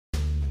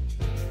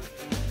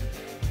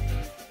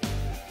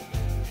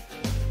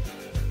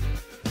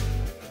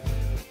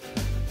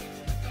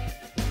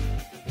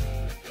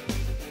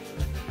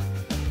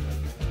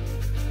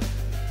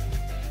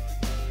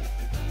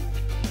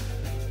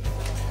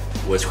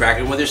What's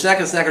cracking with your snack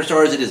and snacker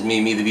stars? It is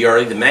me, the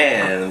VRE, the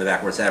man, and the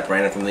backwards hat,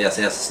 Brandon from the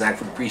SAS Snack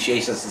Food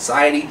Appreciation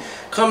Society,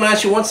 coming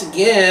at you once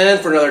again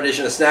for another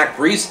edition of Snack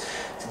Briefs.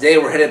 Today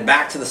we're headed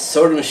back to the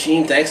soda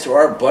machine thanks to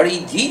our buddy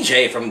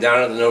DJ from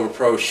down at the Nova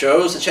Pro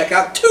shows to check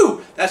out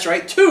two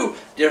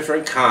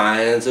different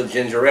kinds of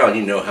ginger ale. And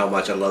you know how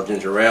much I love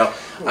ginger ale.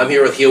 I'm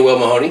here with Will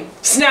Mahoney,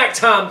 Snack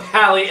Tom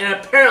Pally, and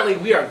apparently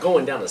we are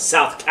going down to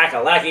South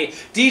Kakalaki.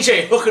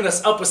 DJ hooking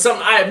us up with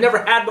something I have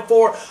never had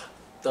before.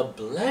 The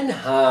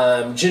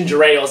Blenheim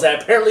ginger ales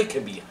that apparently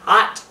can be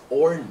hot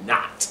or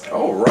not.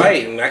 All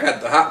right, and I got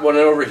the hot one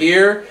over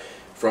here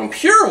from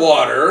Pure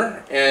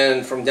Water,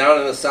 and from down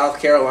in the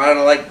South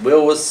Carolina, like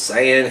Will was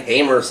saying,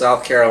 Hamer,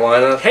 South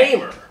Carolina.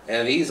 Hamer.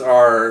 And these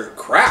are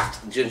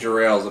craft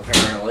ginger ales,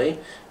 apparently.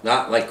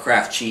 Not like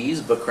craft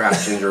cheese, but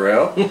craft ginger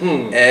ale.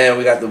 And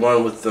we got the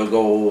one with the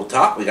gold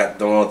top. We got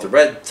the one with the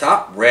red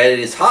top. Red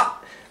is hot.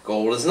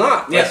 Gold is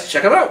not. Yeah. Let's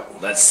check them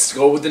out. Let's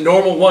go with the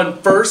normal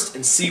one first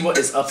and see what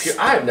is up here.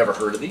 I have never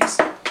heard of these.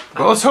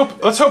 Well, let's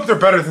hope they're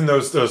better than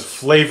those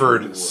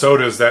flavored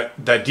sodas that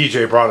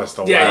DJ brought us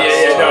the last.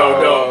 Yeah.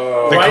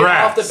 No. The Right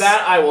grass. off the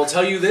bat, I will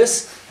tell you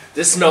this.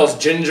 This smells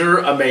ginger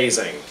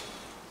amazing.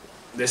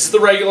 This is the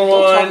regular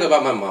Don't one. talk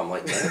about my mom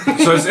like that.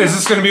 So is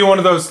this going to be one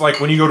of those, like,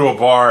 when you go to a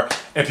bar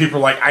and people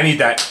are like, I need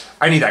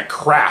that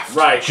craft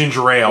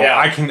ginger ale. Yeah.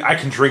 I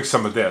can drink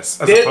some of this.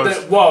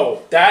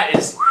 Whoa, that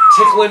is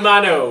tickling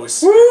my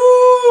nose.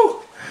 Woo!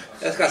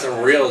 That's got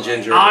some real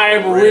ginger.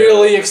 I'm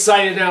really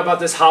excited now about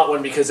this hot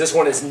one because this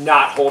one is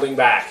not holding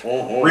back.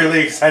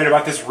 Really excited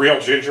about this real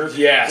ginger.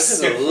 Yes.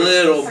 There's a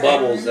little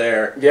bubbles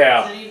there.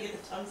 Yeah. So you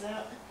get the tongues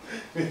out?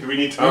 Do we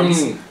need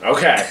tongues?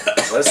 Okay,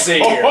 let's see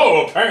here.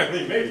 Oh,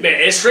 apparently, maybe.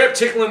 Man, it's straight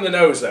tickling the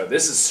nose though.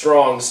 This is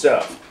strong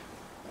stuff.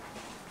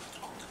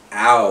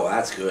 Ow,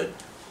 that's good.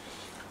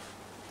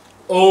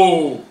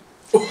 Oh,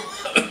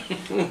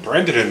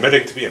 Brendan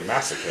admitting to be a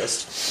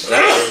masochist.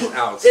 That is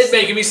outstanding. it's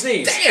making me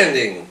sneeze.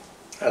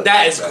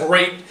 That is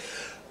great.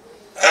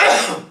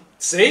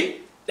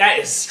 See? That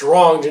is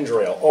strong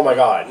ginger ale. Oh my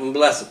god.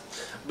 Bless it.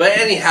 But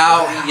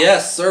anyhow,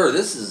 yes, sir.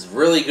 This is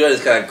really good.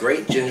 It's got a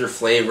great ginger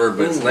flavor,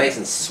 but it's nice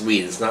and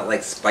sweet. It's not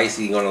like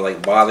spicy, going to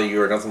like bother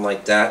you or nothing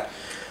like that.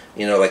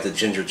 You know, like the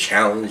ginger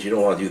challenge. You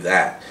don't want to do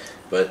that.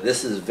 But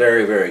this is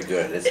very, very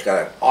good. It's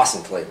got an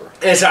awesome flavor.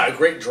 And it's got a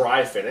great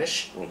dry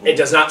finish. It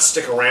does not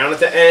stick around at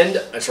the end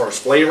as far as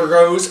flavor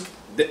goes.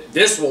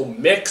 This will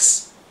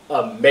mix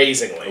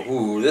amazingly.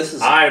 Ooh, this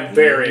is I'm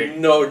very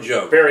no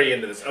joke. Very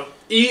into this.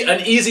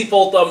 An easy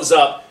full thumbs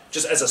up,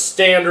 just as a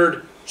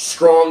standard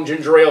strong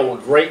ginger ale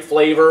with great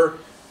flavor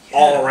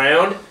all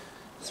around.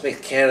 This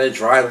makes Canada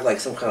Dry look like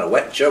some kind of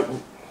wet joke.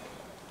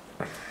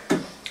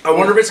 I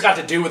wonder if it's got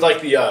to do with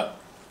like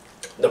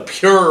the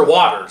pure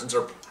water, since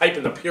they're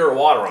piping the pure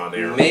water on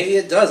there. Maybe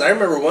it does. I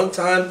remember one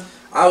time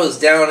I was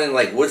down in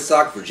like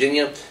Woodstock,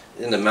 Virginia,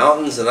 in the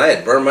mountains, and I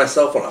had burned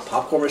myself on a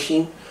popcorn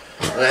machine,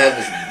 and I had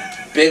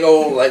this big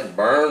old like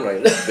burn,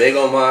 like this big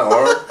on my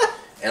arm,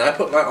 and I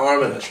put my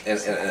arm in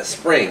a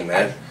spring,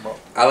 man.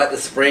 I let the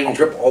spring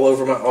drip all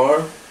over my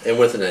arm, and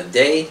within a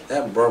day,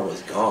 that burn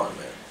was gone,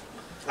 man.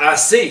 I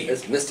see.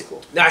 It's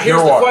mystical. Now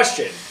here's the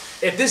question: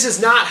 if this is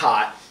not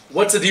hot,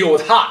 what's the deal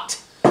with hot?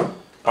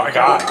 My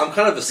God. I'm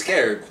kind of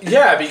scared.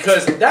 Yeah,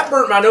 because that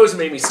burnt my nose and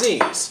made me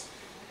sneeze.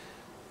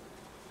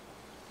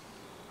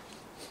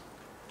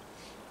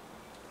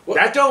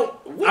 I'm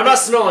not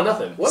smelling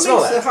nothing. What Smell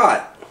makes that. it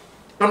hot?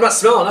 I'm not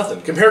smelling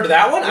nothing. Compared to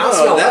that one, I don't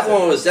smell No, that nothing.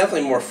 one was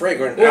definitely more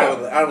fragrant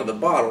out of the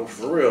bottle,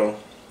 for real.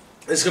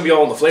 This is going to be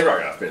all in the flavor. I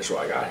got to finish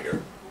what I got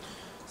here.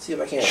 See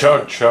if I can.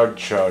 Chug, chug,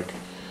 chug.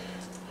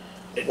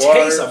 It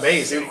Water, tastes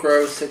amazing.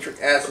 Sucrose,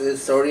 citric acid,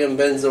 sodium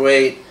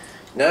benzoate,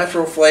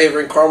 natural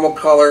flavoring, caramel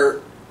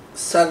color.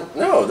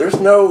 No,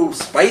 there's no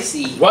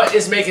spicy. What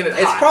is making it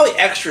hot? It's probably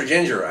extra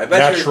ginger. I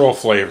bet Natural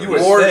flavor.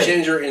 would more think.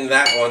 ginger in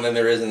that one than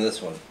there is in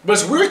this one. But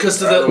it's weird because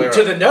to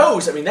the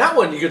nose, I mean, that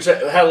one you could say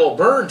had a little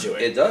burn to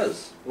it. It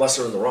does. Unless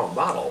they're in the wrong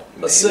bottle.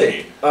 Let's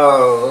Maybe.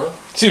 see.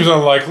 Seems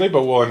unlikely,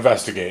 but we'll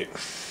investigate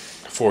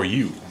for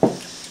you.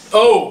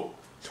 Oh.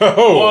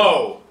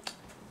 Whoa.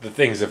 The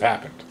things have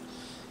happened.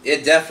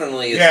 It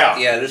definitely is. Yeah.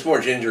 Yeah, there's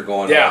more ginger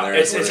going on Yeah, there.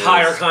 it's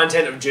higher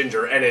content of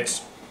ginger, and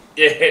it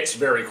hits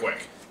very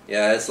quick.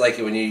 Yeah, it's like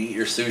when you eat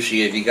your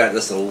sushi, if you got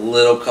just a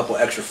little couple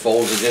extra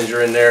folds of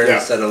ginger in there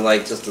instead of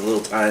like just a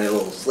little tiny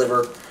little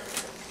sliver.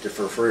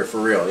 For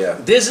real, yeah.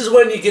 This is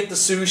when you get the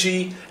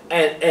sushi,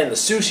 and the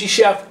sushi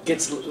chef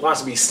wants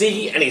to be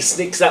sneaky, and he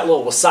sneaks that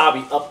little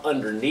wasabi up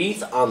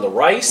underneath on the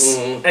rice,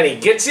 and he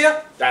gets you.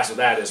 That's what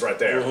that is right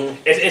there.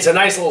 It's a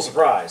nice little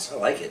surprise. I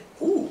like it.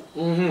 Ooh.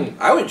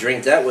 I would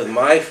drink that with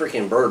my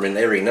freaking bourbon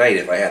every night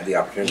if I had the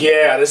opportunity.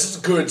 Yeah, this is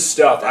good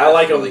stuff. I That's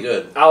like really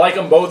them. good. I like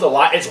them both a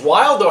lot. It's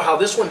wild though how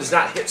this one does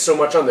not hit so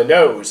much on the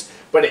nose,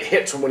 but it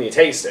hits when you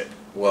taste it.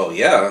 Well,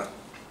 yeah.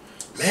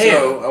 Man.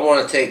 So I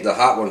want to take the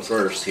hot one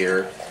first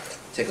here.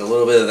 Take a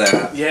little bit of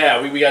that.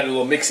 Yeah, we got a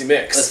little mixy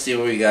mix. Let's see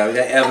what we got. We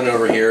got Evan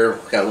over here.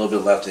 We got a little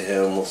bit left of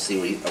him. We'll see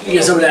what he...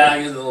 Get some of that.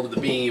 Get a little bit of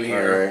the beam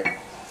here. All right.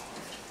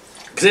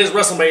 Because it is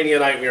WrestleMania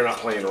night. We are not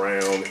playing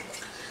around.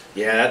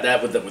 Yeah,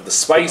 that with the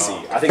spicy.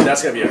 I think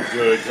that's gonna be a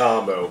good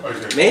combo.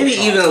 Maybe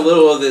even a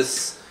little of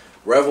this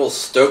Revel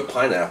Stoked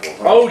pineapple.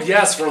 Huh? Oh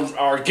yes, from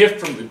our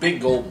gift from the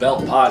Big Gold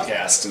Belt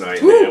podcast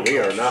tonight. Man, we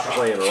are not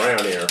playing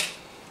around here.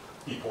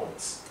 E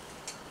points.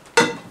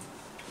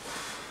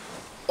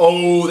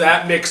 Oh,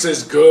 that mix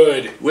is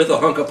good. With a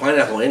hunk of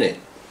pineapple in it.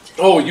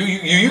 Oh,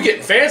 you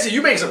getting fancy?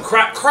 You make some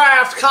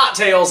craft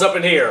cocktails up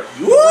in here.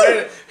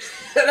 Woo!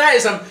 That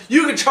is some.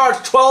 You can charge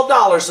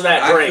 $12 for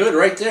that drink. I could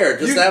right there,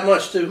 just that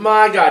much too.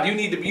 My God, you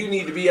need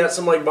to be at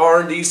some like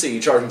bar in DC. You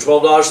charging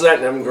 $12 for that,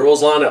 and them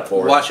girls line up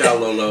for it. Watch out,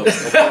 Lolo.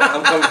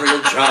 I'm coming for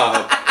your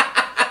job.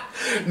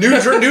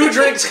 New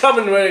drinks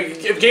coming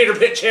with Gator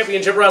Pit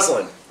Championship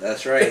Wrestling.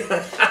 That's right.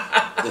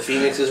 The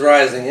Phoenix is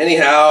rising.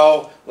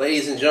 Anyhow,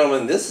 ladies and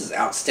gentlemen, this is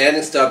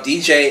outstanding stuff.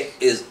 DJ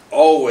is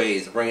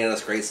always bringing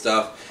us great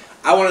stuff.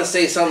 I want to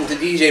say something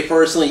to DJ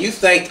personally. You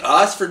thanked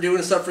us for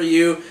doing stuff for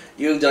you.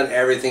 You've done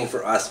everything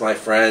for us, my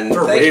friend.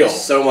 Thank you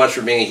so much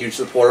for being a huge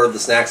supporter of the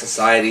Snack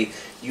Society.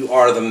 You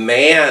are the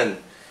man.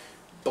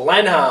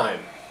 Blenheim.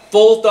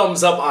 Full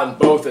thumbs up on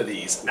both of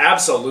these.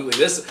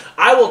 Absolutely.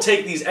 I will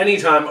take these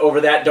anytime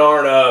over that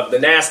darn the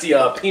nasty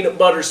peanut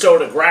butter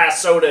soda,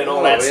 grass soda, and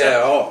all that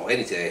stuff. Oh,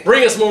 any day.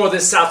 Bring us more of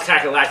this South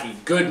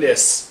Kakalaki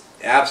goodness.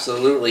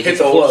 Absolutely. He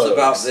told us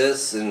about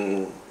this,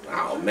 and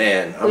oh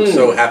man, I'm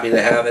so happy to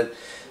have it.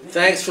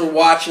 Thanks for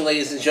watching,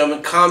 ladies and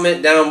gentlemen.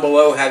 Comment down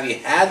below. Have you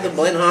had the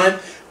Blenheim?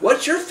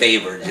 What's your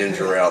favorite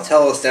ginger ale?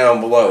 Tell us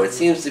down below. It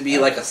seems to be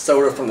like a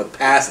soda from the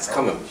past. It's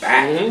coming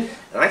back. And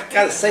I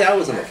gotta say, I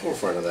was in the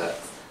forefront of that.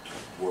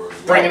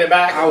 Bringing it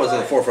back? I was in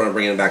the forefront of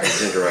bringing it back to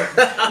ginger ale.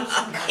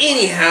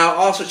 Anyhow,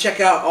 also check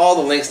out all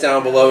the links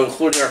down below,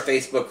 including our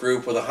Facebook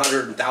group with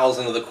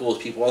 100,000 of the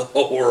coolest people in the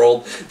whole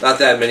world. Not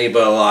that many,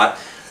 but a lot.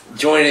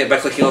 Join it by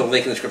clicking on the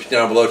link in the description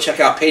down below. Check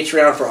out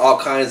Patreon for all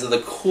kinds of the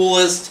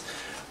coolest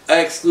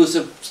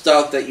exclusive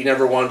stuff that you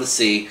never wanted to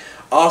see.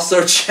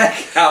 Also,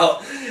 check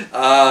out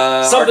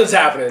something's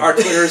happening. Our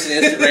Twitters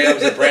and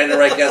Instagrams at Brandon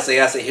Reich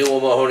SAS, at Hewell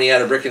Mahoney,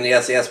 at a Brick in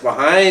the SAS,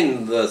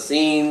 behind the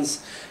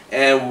scenes.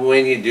 And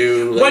when you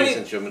do, ladies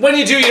and gentlemen, when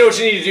you do, you know what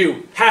you need to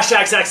do.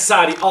 Hashtag Snack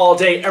Society all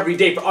day, every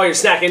day for all your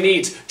snacking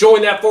needs.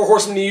 Join that 4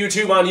 Horsemen of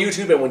YouTube on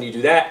YouTube, and when you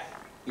do that,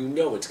 you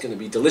know it's going to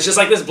be delicious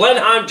like this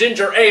Blenheim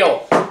Ginger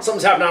Ale.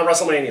 Something's happening on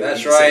WrestleMania.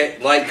 That's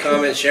right. Like,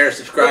 comment, share,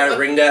 subscribe,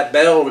 ring that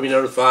bell to be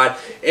notified.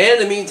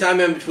 And in the meantime,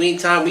 in between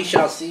time, we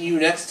shall see you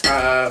next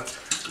time.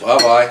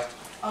 Bye-bye.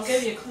 I'll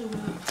give you a clue.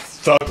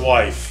 Thug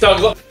life. Thug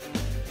life.